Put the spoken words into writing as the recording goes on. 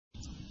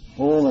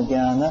Om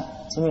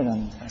Jnana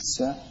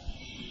Timirantasya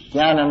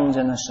Jnanam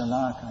Jana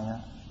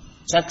Shalakaya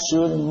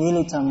Chakshur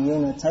Militam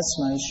Yena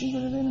Tasmai Shri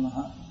Gurave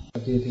Namaha.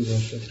 Deity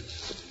worship,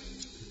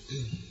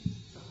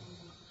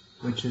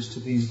 which is to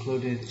be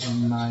included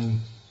in my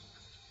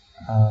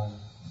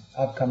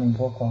upcoming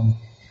book on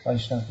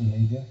Vaishnava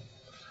behavior.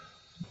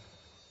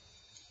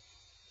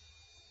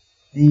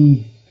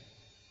 The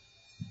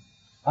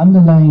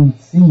underlying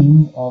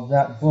theme of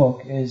that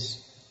book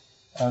is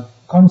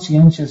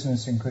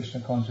conscientiousness in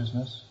Krishna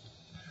consciousness,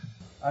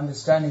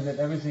 understanding that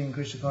everything in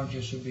Krishna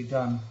consciousness should be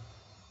done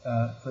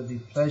for the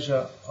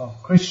pleasure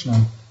of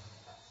Krishna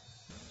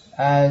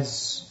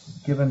as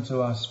given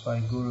to us by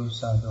Guru,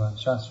 Sadhu and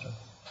Shastra.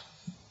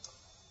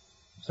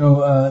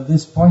 So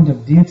this point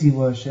of deity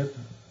worship,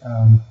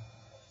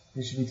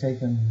 this should be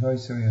taken very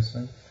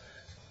seriously.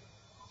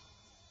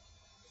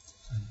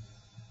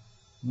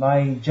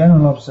 My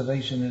general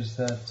observation is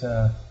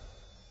that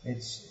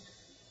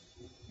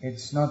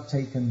it's not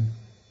taken,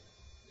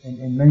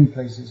 in many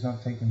places it's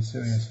not taken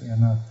seriously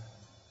enough.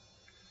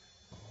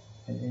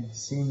 It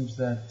seems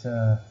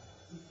that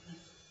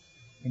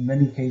in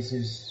many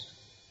cases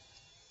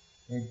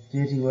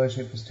deity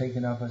worship is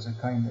taken up as a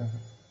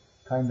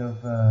kind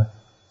of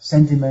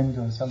sentiment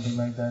or something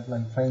like that,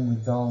 like playing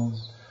with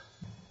dolls.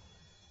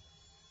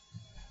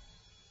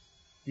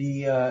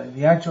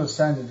 The actual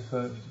standard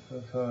for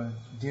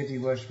deity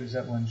worship is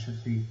that one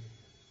should be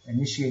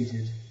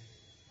initiated.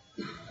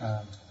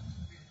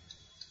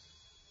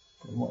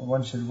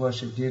 One should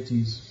worship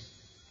deities,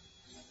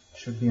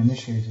 should be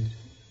initiated.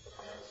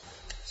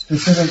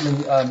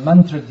 Specifically,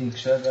 mantra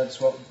diksha, that's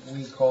what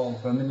we call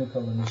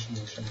Brahminical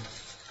initiation.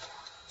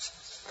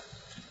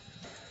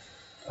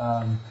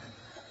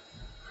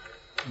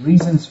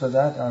 Reasons for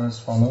that are as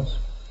follows.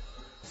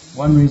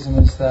 One reason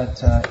is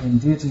that in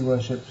deity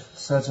worship,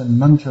 certain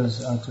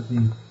mantras are to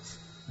be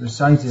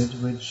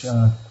recited, which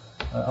are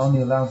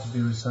only allowed to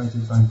be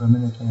recited by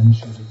Brahminically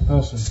initiated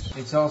persons.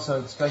 It's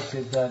also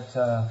expected that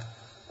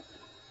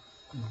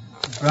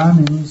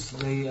Brahmins,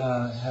 they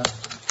have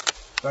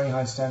very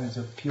high standards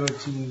of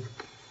purity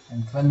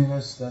and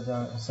cleanliness that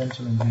are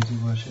essential in deity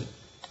worship.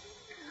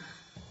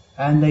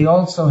 And they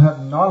also have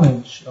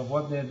knowledge of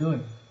what they're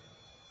doing.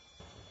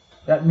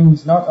 That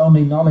means not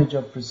only knowledge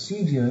of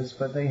procedures,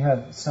 but they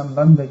have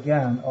sambandha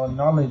gyan, or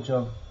knowledge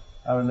of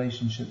our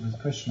relationship with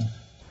Krishna.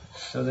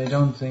 So they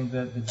don't think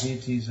that the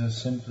deities are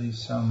simply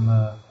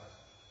some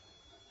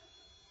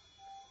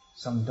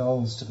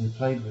dolls to be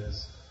played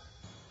with.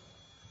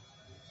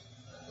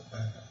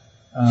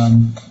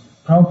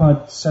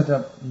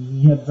 Prabhupada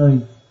he had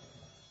very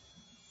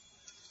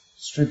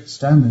strict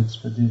standards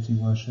for deity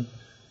worship,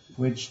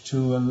 which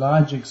to a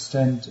large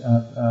extent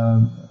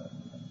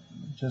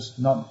just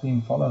not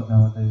being followed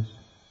nowadays.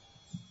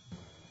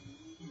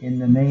 In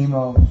the name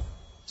of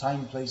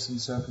time, place and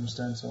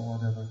circumstance or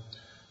whatever.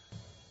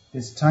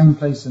 This time,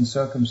 place and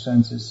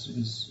circumstance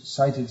is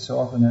cited so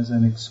often as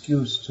an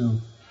excuse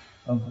to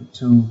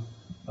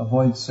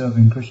avoid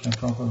serving Krishna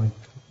properly.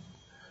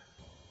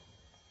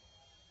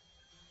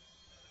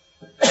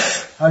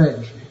 Hare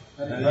Krishna.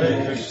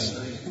 Hare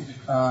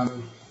Krishna.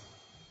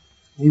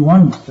 We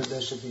want that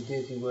there should be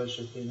deity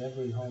worship in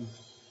every home.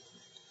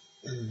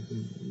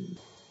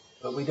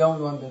 But we don't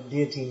want the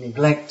deity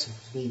neglect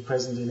to be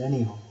present in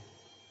any home.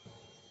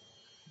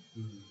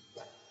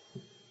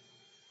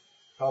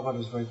 Prabhupada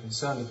was very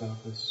concerned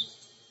about this.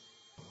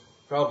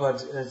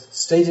 Prabhupada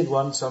stated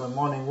once on a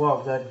morning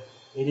walk that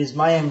it is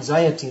my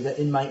anxiety that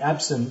in my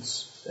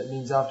absence, that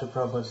means after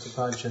Prabhupada's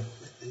departure,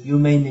 you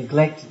may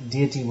neglect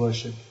deity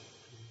worship.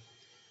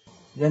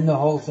 Then the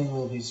whole thing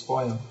will be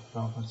spoiled,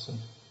 Prabhupada said.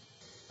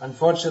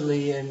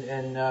 Unfortunately,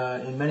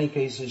 in many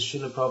cases,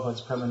 Srila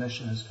Prabhupada's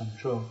premonition has come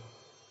true.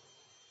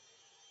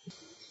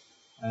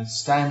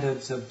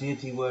 Standards of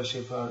deity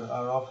worship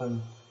are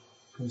often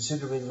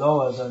considerably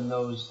lower than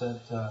those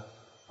that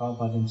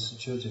Prabhupada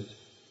instituted.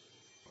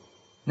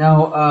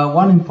 Now,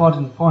 one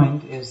important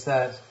point is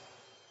that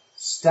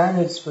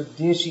standards for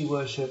deity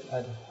worship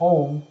at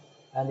home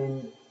and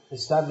in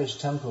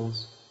established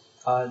temples,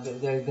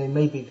 they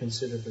may be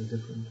considerably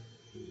different.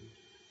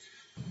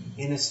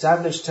 In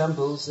established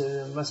temples,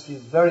 there must be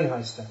very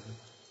high standards.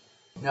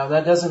 Now,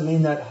 that doesn't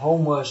mean that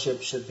home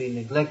worship should be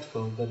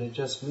neglectful, but it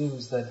just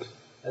means that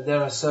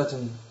there are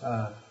certain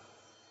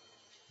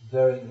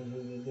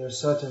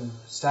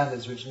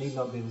standards which need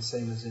not be the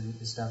same as in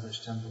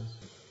established temples.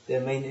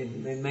 It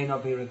may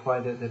not be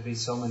required that there be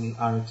so many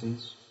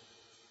aratis,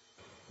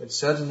 but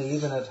certainly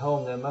even at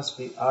home there must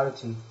be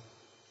arati.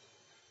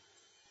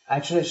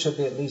 Actually, it should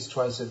be at least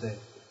twice a day.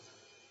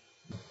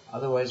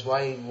 Otherwise,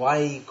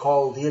 why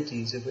call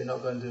deities if we're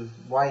not going to?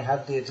 Why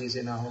have deities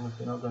in our home if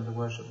we're not going to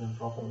worship them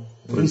properly?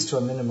 At least to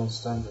a minimal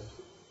standard.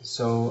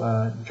 So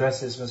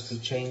dresses must be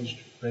changed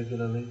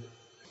regularly.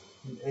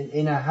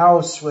 In a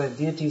house where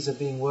deities are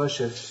being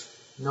worshipped,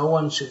 no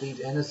one should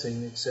eat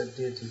anything except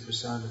deity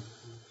prasadam.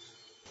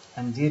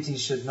 And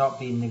deities should not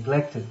be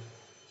neglected.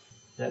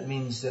 That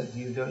means that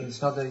it's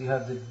not that you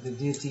have the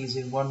deities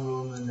in one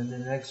room and in the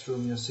next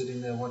room you're sitting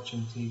there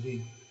watching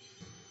TV.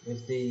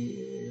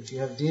 If you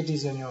have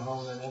deities in your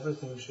home, then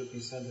everything should be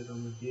centered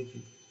on the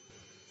deity.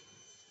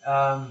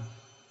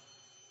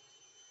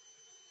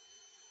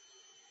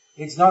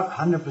 It's not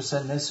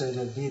 100% necessary to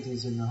have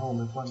deities in the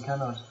home if one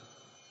cannot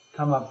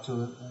come up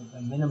to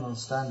a minimal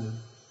standard.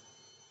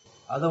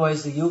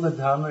 Otherwise, the Yuga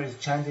Dharma is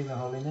chanting the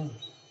holy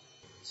names.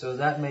 So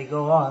that may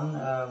go on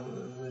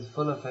with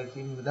full effect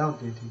even without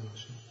deity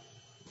worship.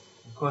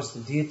 Of course, the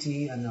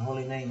deity and the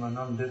holy name are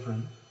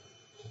non-different.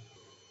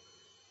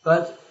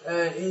 But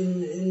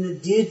in the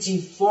deity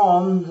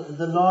form,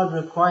 the Lord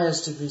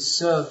requires to be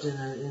served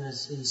in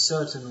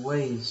certain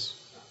ways.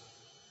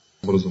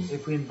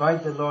 If we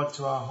invite the Lord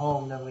to our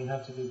home, then we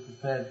have to be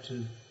prepared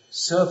to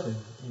serve Him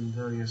in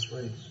various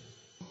ways.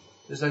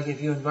 Just like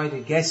if you invite a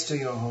guest to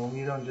your home,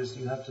 you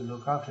have to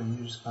look after him,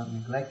 you just can't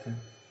neglect him.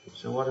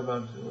 So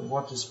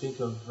what to speak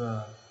of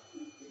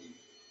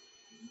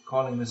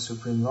calling the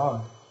Supreme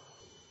Lord?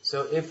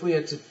 So if we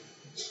are to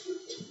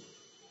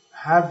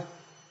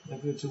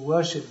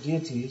worship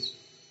deities,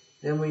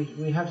 then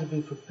we have to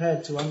be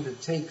prepared to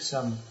undertake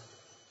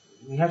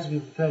we have to be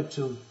prepared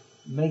to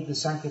make the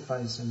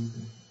sacrifice, and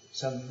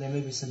there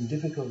may be some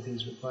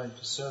difficulties required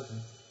to serve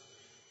Him.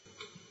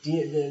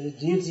 The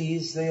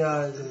deities, they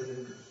are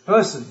the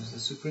persons, the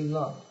Supreme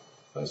Lord,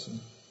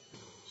 persons.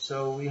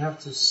 So we have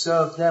to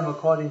serve them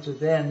according to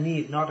their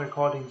need, not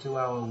according to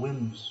our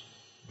whims.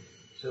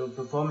 So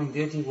performing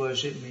deity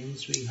worship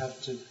means we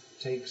have to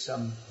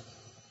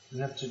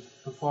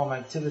perform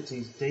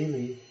activities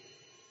daily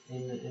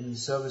in the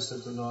service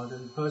of the Lord,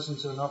 and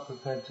persons who are not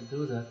prepared to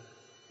do that,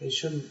 they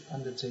shouldn't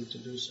undertake to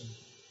do so.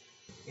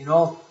 In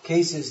all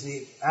cases,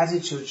 the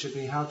attitude should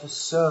be how to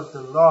serve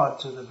the Lord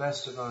to the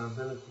best of our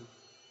ability.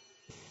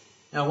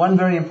 Now, one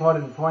very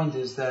important point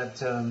is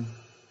that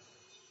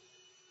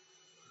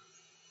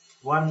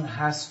one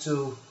has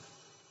to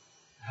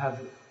have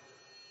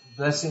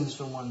blessings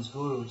from one's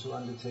guru to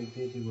undertake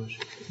deity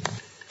worship.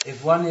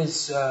 If one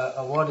is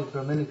awarded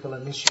Brahminical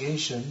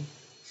initiation,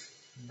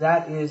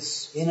 that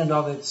is in and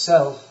of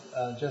itself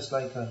just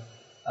like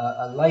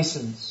a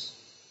license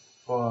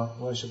for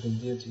worshipping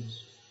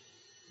deities.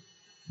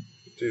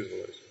 It is a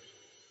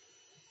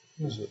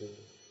license.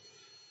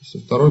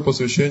 Yes. Второе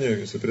посвящение,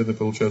 если преданный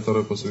получает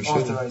второе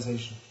посвящение.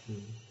 Authorization.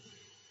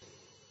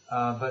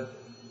 But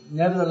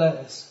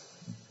nevertheless,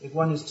 if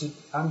one is to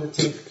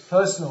undertake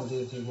personal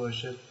deity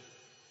worship,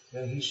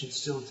 he should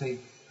still take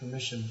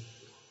permission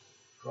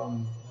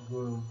from a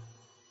guru.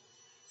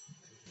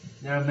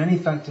 There are many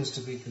factors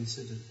to be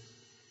considered.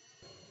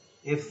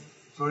 If,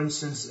 for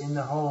instance, in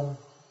the home,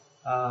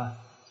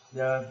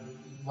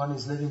 one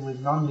is living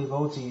with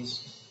non-devotees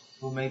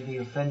who may be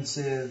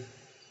offensive,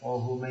 or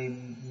who may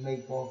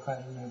make all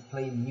kind of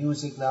play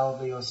music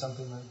loudly or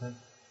something like that,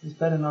 it's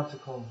better not to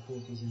call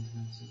deities into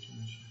that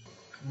situation.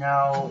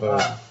 Now,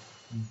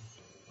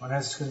 one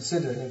has to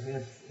consider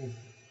if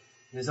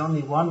there's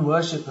only one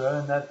worshipper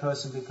and that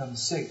person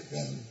becomes sick,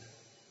 then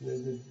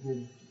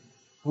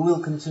who will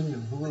continue?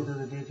 Who will do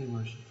the deity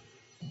worship?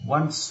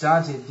 Once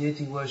started,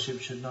 deity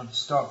worship should not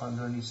stop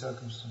under any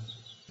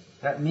circumstances.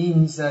 That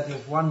means that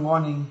if one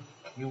morning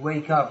you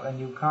wake up and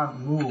you can't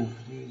move,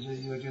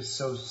 you're just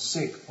so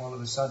sick all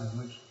of a sudden,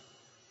 which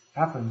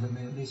happens,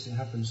 at least it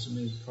happens to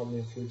me probably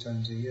a few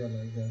times a year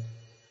like that.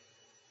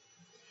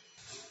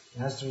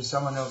 There has to be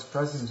someone else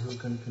present who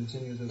can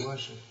continue the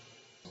worship.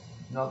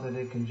 Not that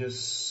it can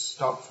just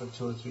stop for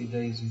 2 or 3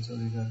 days until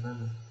you get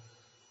better.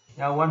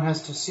 Now one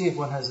has to see if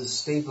one has a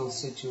stable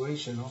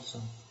situation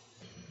also.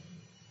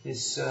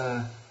 This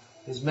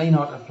may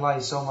not apply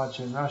so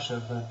much in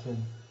Russia, but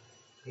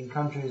in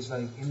countries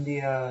like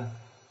India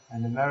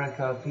and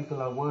America,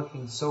 people are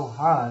working so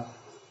hard,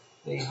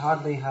 they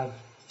hardly have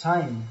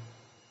time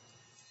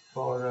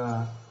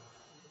for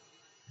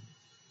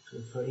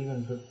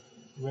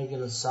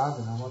regular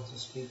sadhana, what to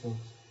speak of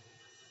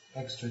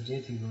extra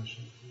deity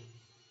worship.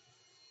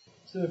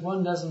 So if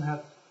one doesn't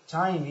have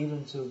time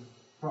even to,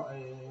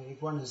 if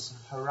one is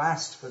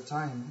harassed for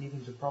time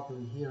even to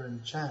properly hear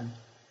and chant,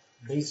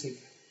 basic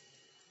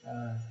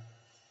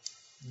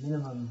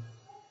minimum,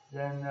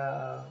 then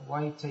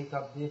why take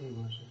up deity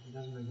worship? It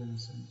doesn't make any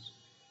sense.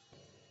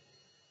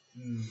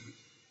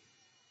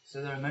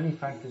 So there are many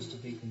factors to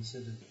be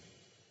considered.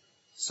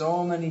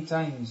 So many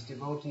times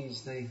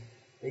devotees, they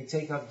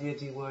take up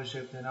deity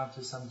worship, then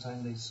after some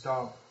time they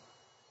stop.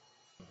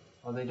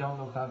 Or they don't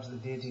look after the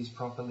deities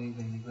properly,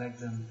 they neglect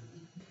them.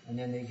 And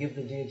then they give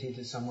the deity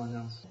to someone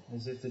else,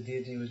 as if the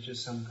deity was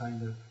just some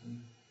kind of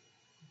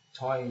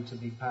toy to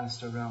be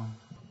passed around.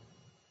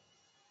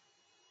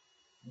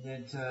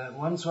 That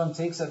once one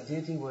takes up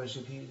deity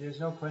worship, there's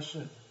no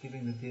question of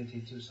giving the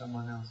deity to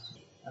someone else.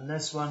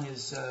 Unless one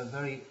is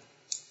very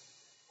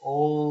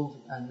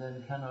old and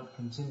then cannot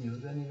continue,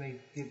 then he may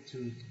give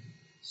to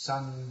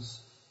sons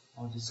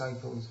or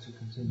disciples to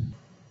continue.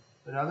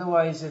 But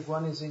otherwise, if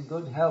one is in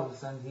good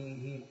health and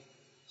he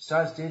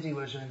starts deity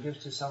worship and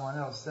gives to someone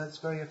else, that's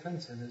very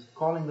offensive. It's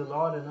calling the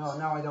Lord and, oh,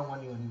 now I don't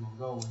want you anymore,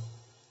 go away.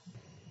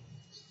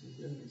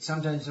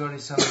 Sometimes already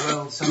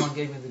someone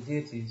gave me the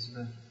deities,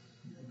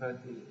 But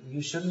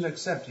you shouldn't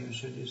accept. You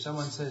should. If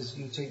someone says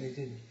you take the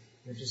deity,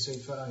 you just say,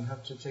 "I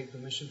have to take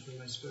permission from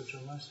my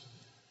spiritual master."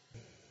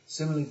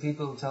 Similarly,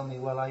 people tell me,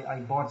 "Well, I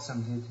bought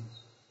some deities."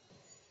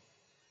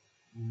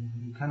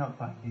 You cannot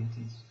buy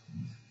deities.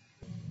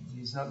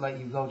 It's not like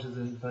you go to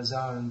the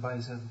bazaar and buy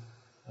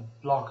a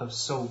block of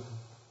soap.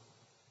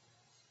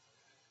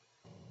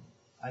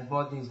 I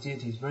bought these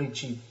deities very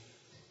cheap.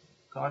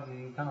 God,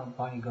 you cannot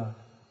buy God.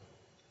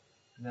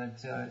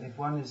 That if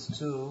one is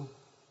to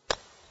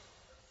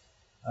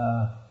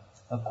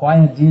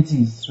acquire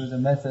deities through the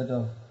method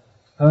of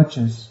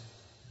purchase,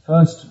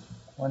 first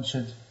one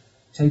should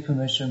take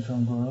permission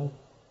from Guru,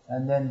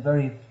 and then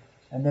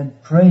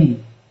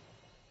pray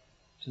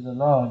to the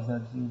Lord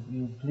that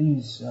you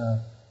please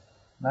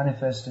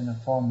manifest in a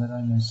form that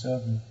I may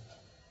serve you.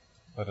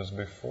 That is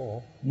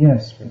before?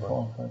 Yes,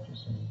 before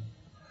purchasing.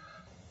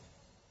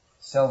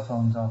 Cell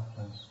phones off,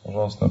 please.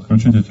 Пожалуйста,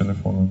 отключите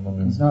телефон.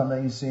 It's not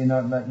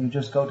that you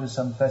just go to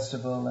some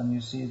festival and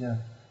you see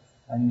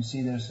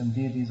there's some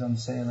deities on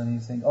sale and you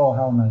think, oh,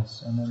 how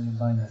nice, and then you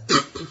buy that.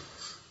 It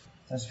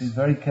has to be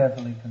very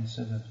carefully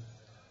considered.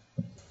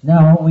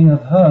 Now, we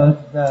have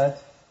heard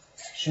that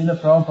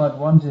Srila Prabhupada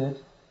wanted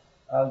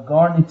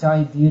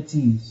Gaurnitai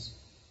deities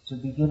to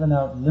be given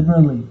out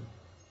liberally,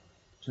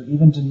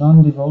 even to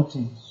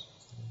non-devotees.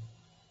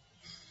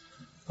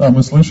 Да,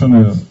 мы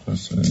слышали, то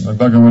есть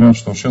иногда говорят,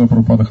 что Шрила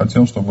Прабхупада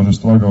хотел, чтобы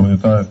божества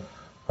Гаурнитай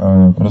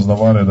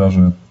раздавали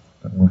даже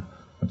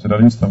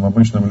материалистам,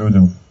 обычным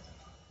людям.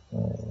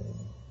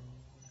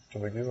 To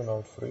be given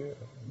out free?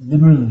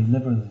 Liberally.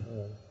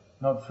 Yeah.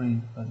 Not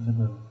free, but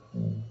liberally.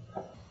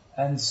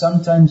 And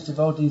sometimes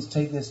devotees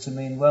take this to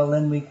mean, well,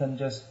 then we can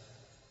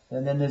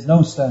then there's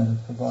no standard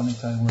for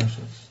Gaurnitai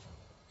worship.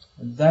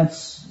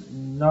 That's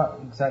not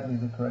exactly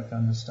the correct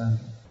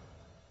understanding.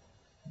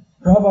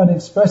 Prabhupada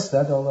expressed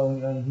that, although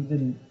he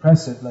didn't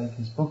press it like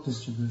his book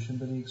distribution,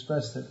 but he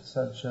expressed that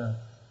such a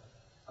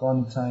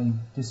Gaurnitai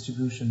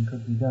distribution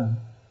could be done.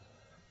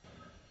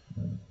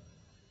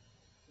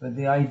 But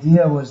the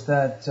idea was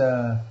that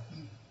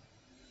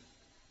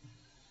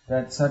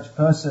such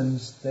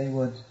persons, they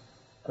would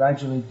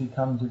gradually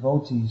become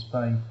devotees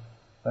by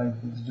the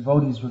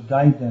devotees would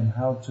guide them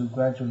how to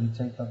gradually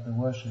take up the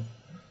worship.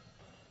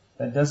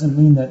 That doesn't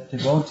mean that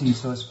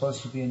devotees who are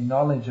supposed to be in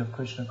knowledge of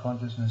Krishna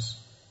consciousness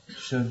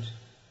should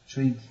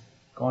treat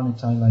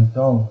Gaurnitai like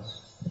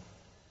dogs.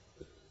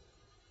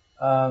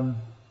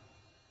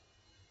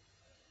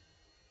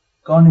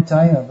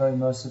 Gaurnitai are very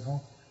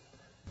merciful,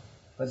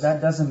 but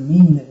that doesn't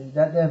mean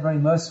that they're very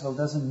merciful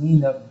doesn't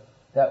mean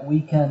that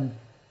we can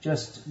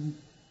just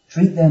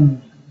treat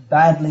them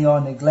badly or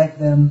neglect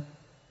them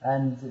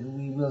and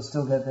we will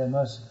still get their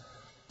mercy.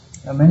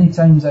 Now, many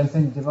times I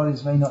think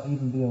devotees may not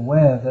even be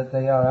aware that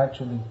they are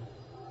actually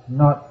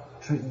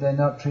they're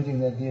not treating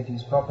their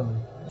deities properly,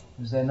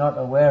 because they're not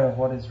aware of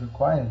what is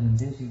required in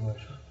deity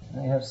worship.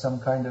 They have some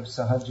kind of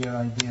sahajya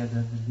idea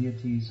that the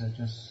deities are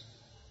just,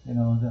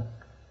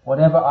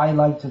 whatever I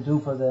like to do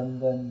for them,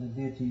 then the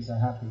deities are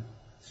happy.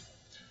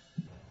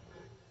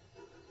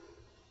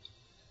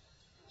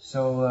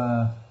 So,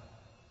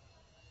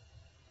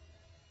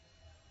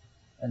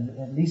 and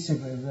at least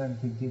if we're going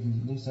to take deities,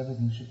 at least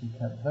everything should be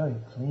kept very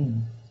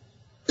clean.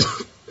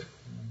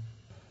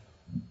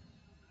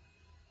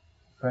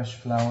 Fresh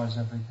flowers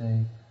every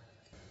day.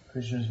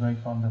 Krishna is very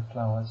fond of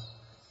flowers.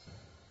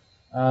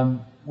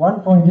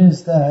 One point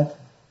is that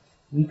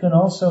we can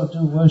also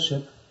do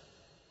worship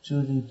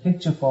to the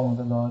picture form of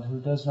the Lord, who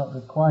does not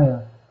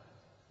require,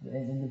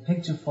 in the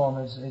picture form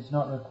it's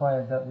not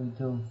required that we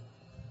do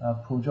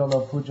puja,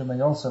 although puja may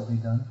also be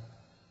done.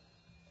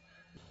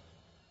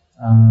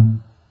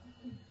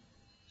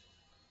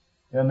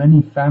 There are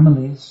many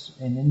families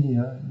in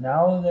India,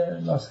 now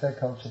they've lost their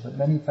culture, but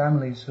many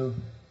families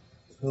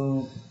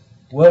who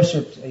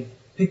worshipped a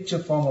picture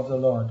form of the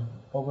Lord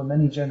over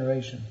many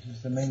generations.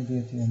 It's the main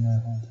deity in their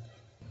home.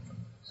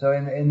 So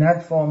in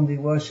that form, the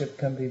worship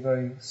can be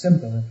very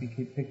simple if we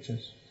keep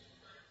pictures.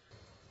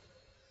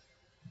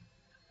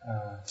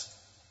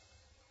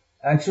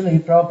 Actually,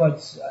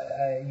 Prabhupada's,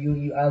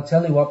 I'll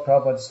tell you what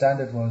Prabhupada's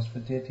standard was for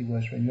deity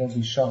worship, and you'll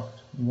be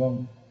shocked. You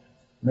won't.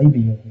 Maybe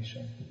you'll be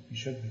shocked. You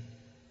should be.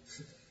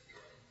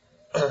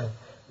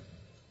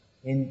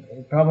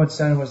 Prabhupada's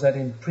standard was that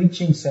in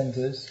preaching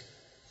centers,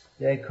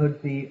 there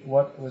could be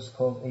what was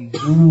called a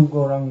Guru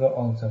Gauranga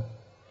altar.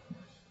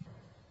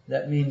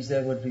 That means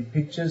there would be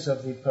pictures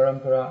of the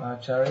parampara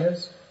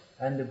acharyas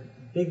and a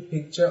big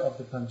picture of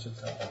the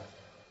Panchatattva.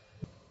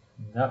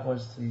 That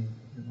was the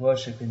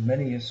worship in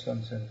many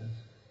ISKCON centers.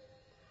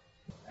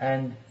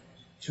 And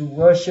to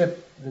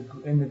worship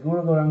in the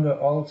Guru Gauranga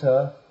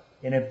altar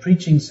in a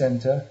preaching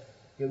center,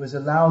 it was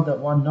allowed that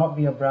one not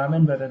be a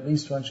Brahmin, but at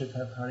least one should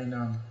have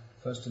Harinam,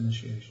 first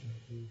initiation.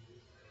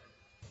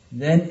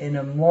 Then in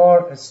a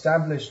more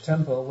established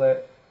temple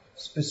where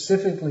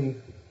specifically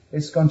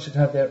ISKCON should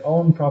have their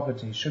own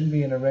property, shouldn't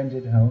be in a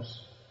rented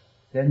house,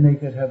 then they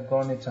could have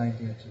Gaurnitai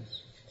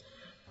deities.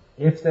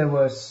 If there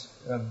was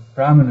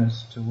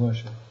brahmanas to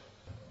worship.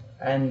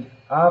 And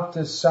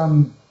after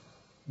some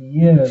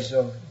years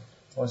of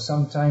or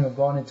some time of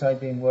Gaunitai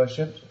being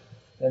worshipped,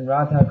 then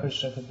Radha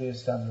Krishna could be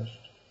established.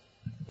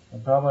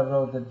 And Prabhupada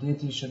wrote that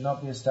deities should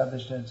not be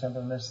established in a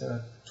temple unless there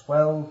are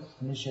 12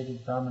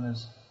 initiated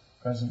brahmanas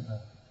present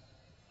there.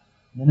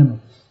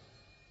 Minimum.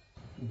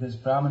 Because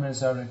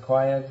brahmanas are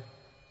required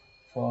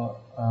for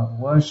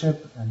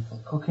worship and for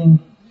cooking.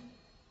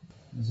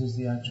 This is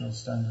the actual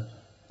standard.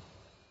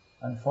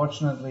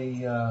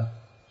 Unfortunately, there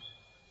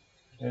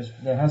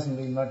hasn't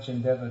been much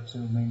endeavor to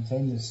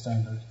maintain this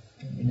standard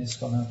in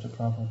ISKCON after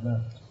Prabhupada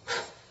left.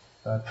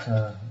 But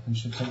we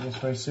should take this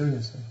very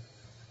seriously.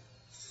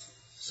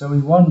 So we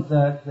want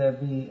that there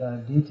be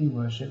deity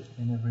worship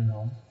in every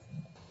home,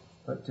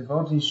 but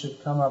devotees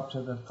should come up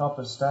to the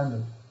proper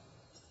standard.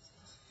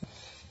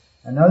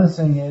 Another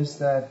thing is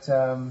that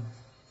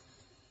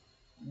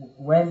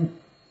when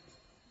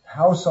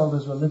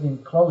householders were living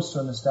close to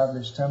an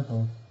established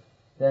temple,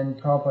 then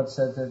Prabhupada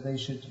said that they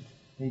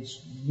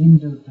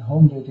needn't do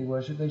home deity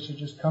worship, they should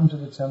just come to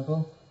the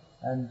temple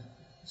and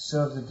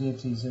serve the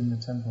deities in the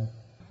temple.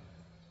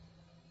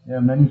 There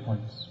are many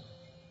points.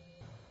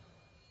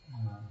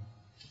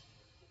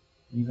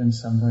 Even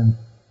some very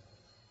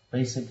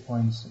basic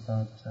points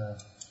about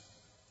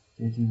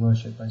deity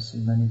worship. I see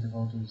many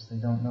devotees, they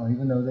don't know,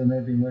 even though they may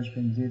have been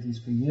worshipping deities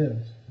for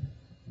years.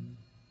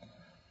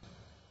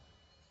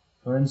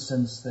 For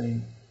instance,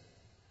 they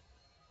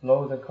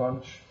blow the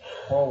conch,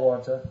 pour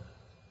water,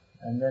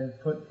 and then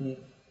put the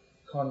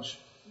conch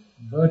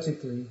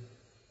vertically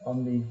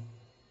on the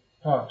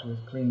pot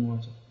with clean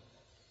water.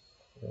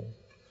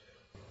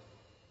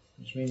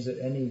 Which means that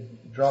any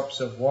drops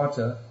of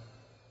water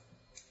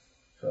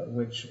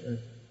which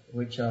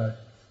have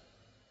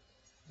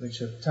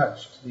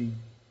touched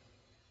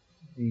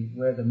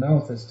where the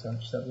mouth is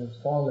touched, that will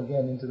fall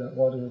again into that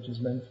water which is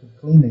meant for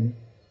cleaning,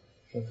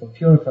 for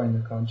purifying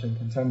the conch and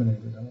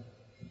contaminated it.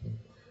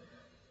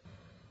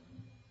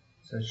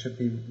 So it should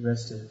be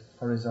rested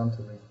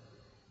horizontally,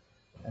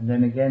 and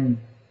then again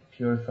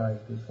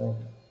purified before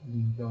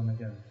being blown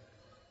again.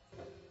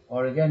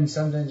 Or again,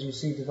 sometimes you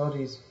see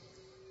devotees,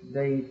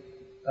 they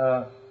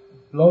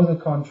blow the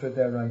conch with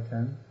their right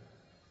hand,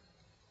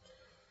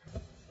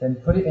 then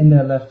put it in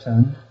their left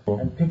hand,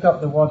 and pick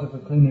up the water for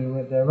cleaning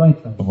with their right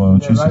hand. Their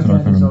right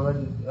hand is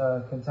already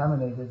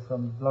contaminated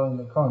from blowing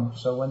the conch,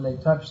 so when they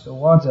touch the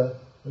water,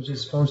 which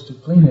is supposed to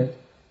clean it,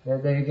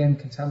 they again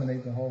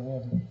contaminate the whole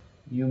water.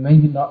 You may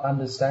not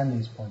understand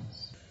these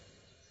points.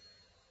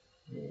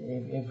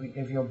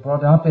 If you're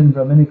brought up in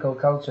Brahminical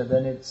culture,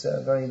 then it's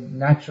a very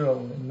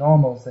natural,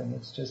 normal thing.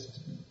 It's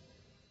just,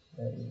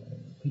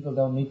 people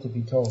don't need to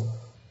be told.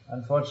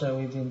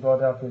 Unfortunately, we've been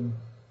brought up in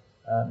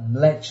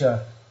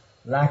mleccha,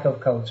 lack of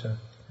culture,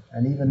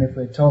 and even if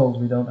we're told,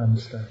 we don't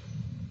understand.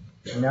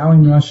 Now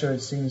in Russia,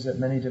 it seems that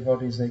many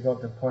devotees, they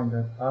got the point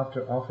that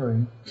after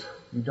offering,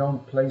 you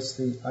don't place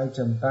the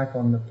item back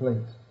on the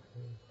plate.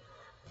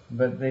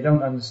 But they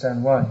don't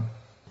understand why,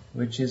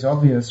 which is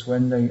obvious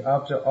when they,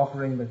 after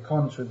offering the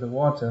conch with the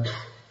water,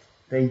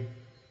 they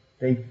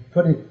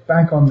put it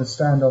back on the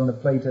stand on the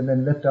plate and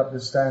then lift up the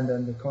stand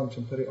and the conch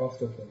and put it off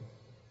the plate.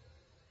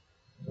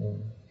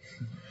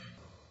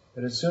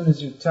 But as soon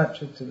as you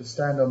touch it to the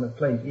stand on the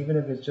plate, even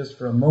if it's just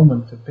for a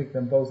moment to pick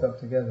them both up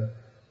together,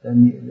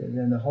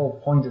 then the whole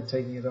point of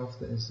taking it off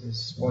is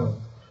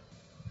spoiled.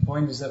 The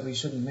point is that we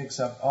shouldn't mix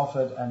up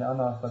offered and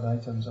unoffered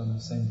items on the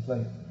same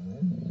plate.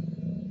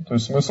 То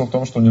есть смысл в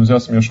том, что нельзя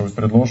смешивать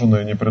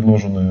предложенные и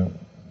непредложенные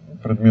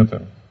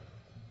предметы.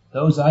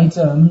 Those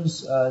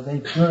items, they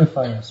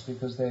purify us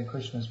because they are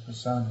Krishna's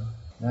prasada.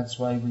 That's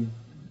why we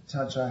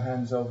touch our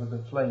hands over the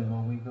flame,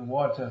 or the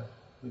water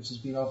which has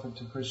been offered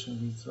to Krishna,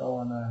 we throw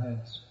on our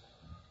heads.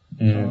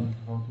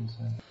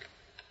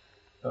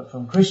 But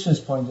from Krishna's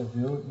point of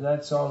view,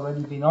 that's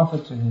already been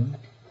offered to him,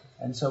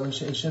 and so it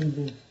shouldn't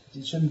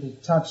be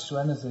touched to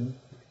anything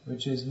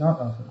which is not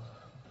offered,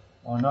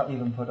 or not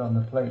even put on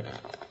the plate.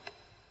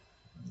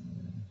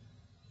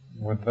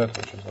 With that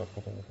which is not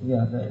put on the plate.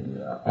 Yeah,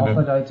 the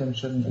offered item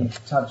shouldn't be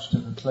touched to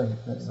the plate.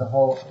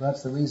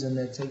 That's the reason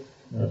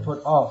they're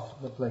put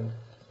off the plate.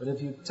 But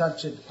if you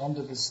touch it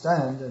onto the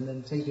stand and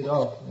then take it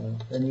off,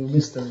 then you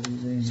miss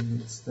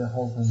the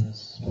whole thing is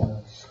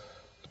spoiled.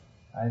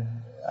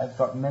 I've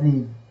got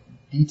many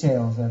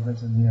details I've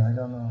written here. I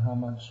don't know how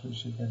much we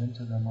should get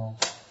into them all.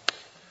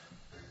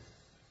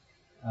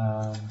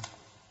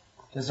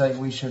 Just like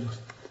we should,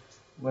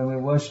 when we're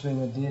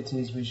worshipping the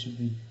deities, we should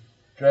be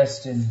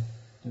dressed in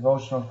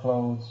devotional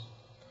clothes,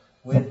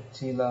 with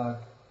tilak.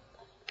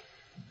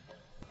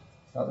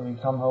 Not that we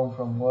come home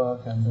from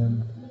work and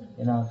then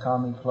in our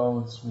kami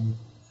clothes we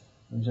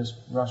just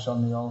rush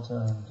on the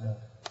altar and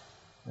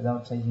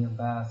without taking a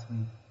bath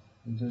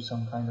we do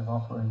some kind of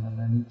offering and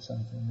then eat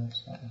something.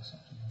 That's not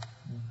acceptable.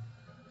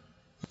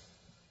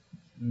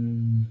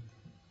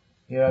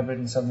 Here I've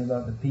written something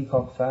about the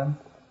peacock fan.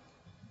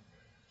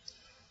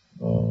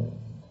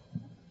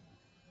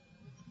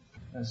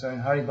 So in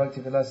Hari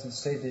Bhakti Vilas it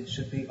stated it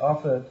should be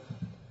offered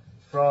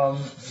from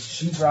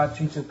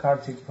Shivratri to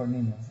Kartik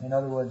Purnima. In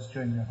other words,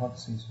 during the hot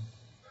season.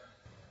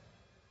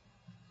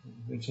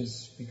 Which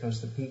is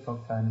because the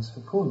peacock fan is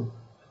for cool.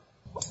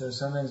 So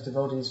sometimes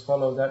devotees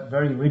follow that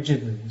very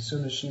rigidly. As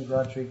soon as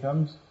Shivratri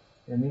comes,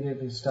 they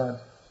immediately start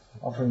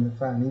offering the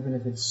fan, even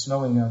if it's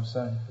snowing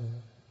outside,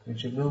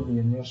 which it will be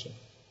in Russia,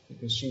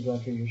 because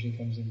Shivratri usually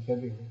comes in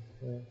February.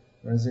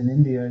 Whereas in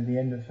India, at the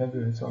end of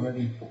February, it's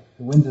already,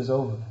 the winter's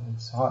over,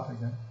 it's hot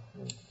again.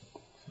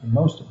 In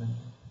most of India.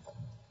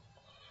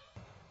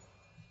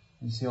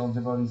 You see all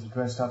devotees are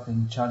dressed up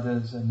in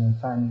chadars and they're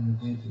fanning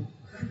the deity.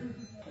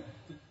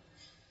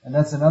 And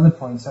that's another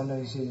point.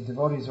 Sometimes you see the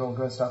devotees are all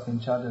dressed up in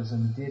chadars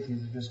and the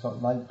deities have just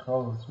got light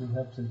clothes. We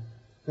have to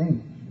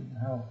think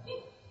how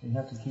we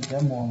have to keep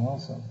them warm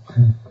also.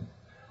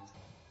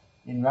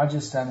 In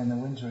Rajasthan in the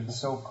winter it's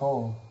so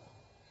cold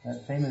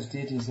that famous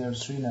deities there,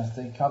 Srinath,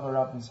 they cover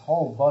up his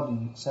whole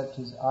body except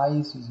his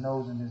eyes, his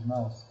nose and his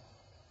mouth.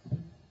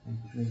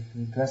 They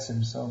dress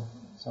him so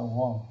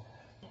warm.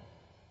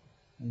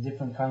 And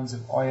different kinds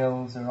of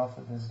oils are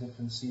offered as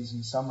different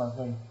seasons. Some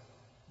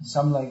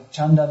like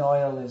chandan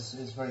oil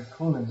is very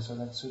cooling, so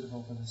that's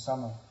suitable for the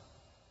summer.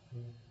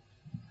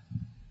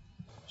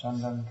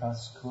 Chandan,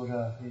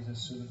 kaskura, these are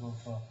suitable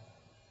for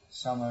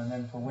summer. And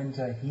then for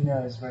winter,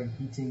 hina is very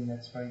heating,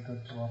 that's very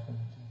good to offer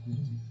to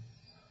deity.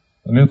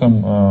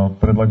 Летом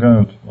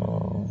предлагают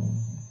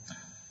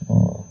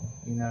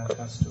Hina,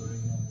 kasturi.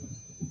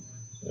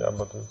 Я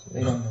об этом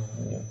They don't know.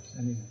 Yes.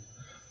 Anyway.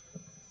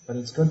 But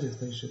it's good if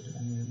they should,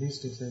 I mean, at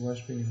least if they're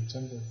worshipping in a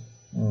temple,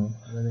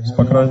 where they have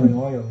offering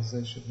oils,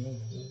 they should know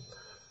this.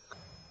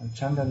 And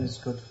chandan is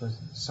good for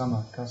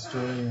summer,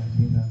 kasturi and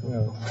hina.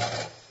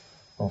 Yeah.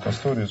 Oh,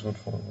 kasturi is good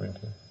for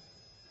winter.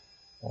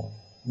 Oh.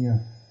 Yeah.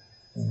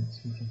 It's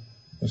heating.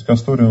 It's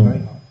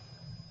kasturi.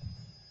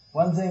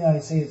 One thing I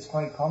see it's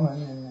quite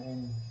common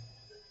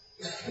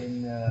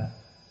in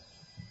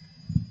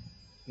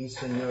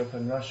Eastern Europe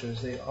and Russia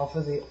is they offer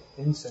the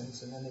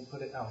incense and then they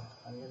put it out.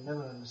 I can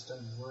never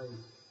understand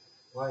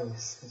why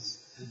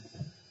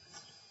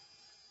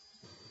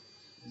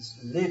it's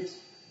lit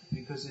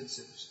because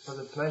it's for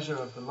the pleasure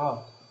of the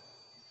Lord.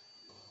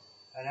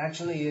 And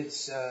actually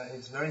it's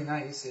very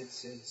nice.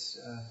 It's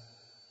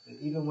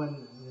even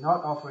when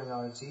not offering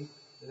arati,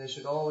 there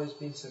should always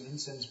be some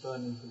incense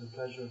burning for the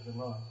pleasure of the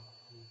Lord.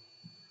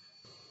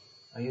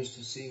 I used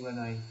to see when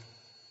I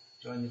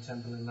joined the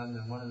temple in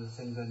London, one of the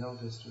things I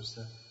noticed was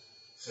that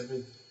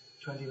every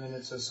 20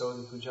 minutes or so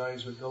the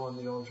pujaris would go on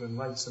the altar and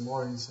light some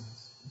more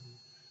incense.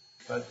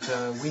 But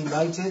we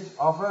light it,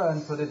 offer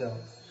and put it out.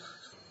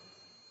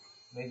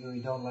 Maybe we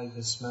don't like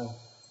the smell.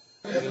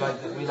 We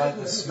like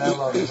the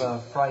smell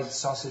of fried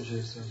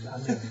sausages and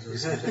onions or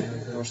something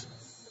like that.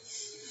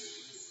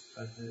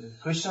 But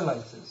Krishna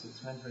likes this,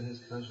 it's meant for his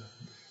pleasure.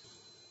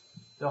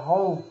 The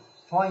whole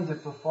point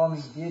of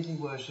performing deity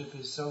worship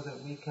is so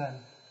that we can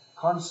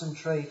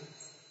concentrate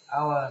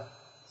our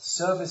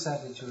service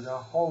attitude,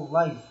 our whole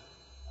life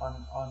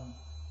on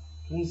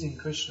pleasing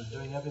Krishna,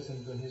 doing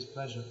everything for his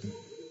pleasure,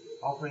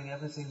 offering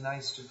everything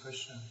nice to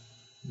Krishna,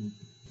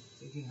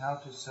 thinking how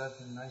to serve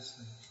him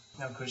nicely.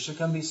 Now Krishna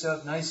can be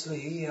served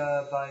nicely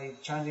by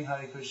chanting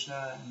Hare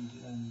Krishna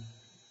and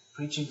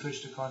preaching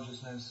Krishna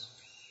consciousness.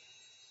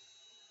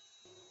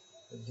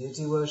 But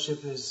deity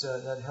worship is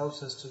that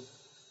helps us to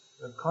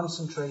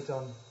concentrate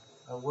on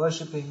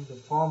worshipping the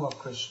form of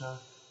Krishna,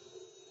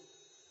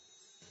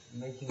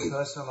 making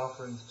personal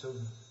offerings to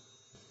him.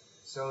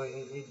 So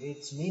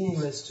it's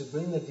meaningless to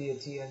bring the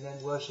deity and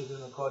then worship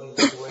him according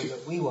to the way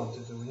that we want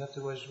to do. We have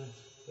to worship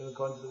him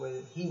according to the way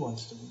that he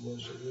wants to be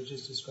worshipped, which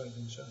is described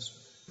in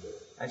Shastra.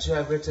 Actually,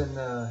 I've written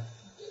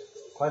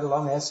quite a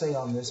long essay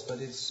on this,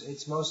 but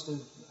it's mostly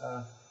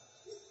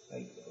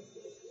like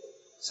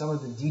some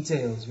of the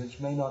details which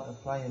may not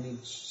apply in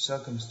each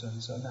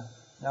circumstance. So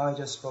now I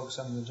just spoke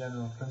some of the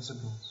general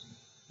principles.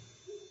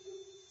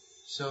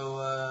 So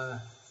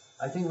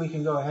I think we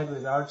can go ahead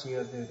with Arti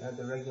at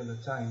the regular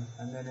time,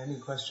 and then any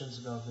questions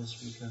about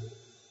this we can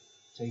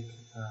take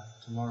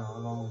tomorrow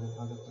along with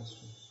the other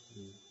questions.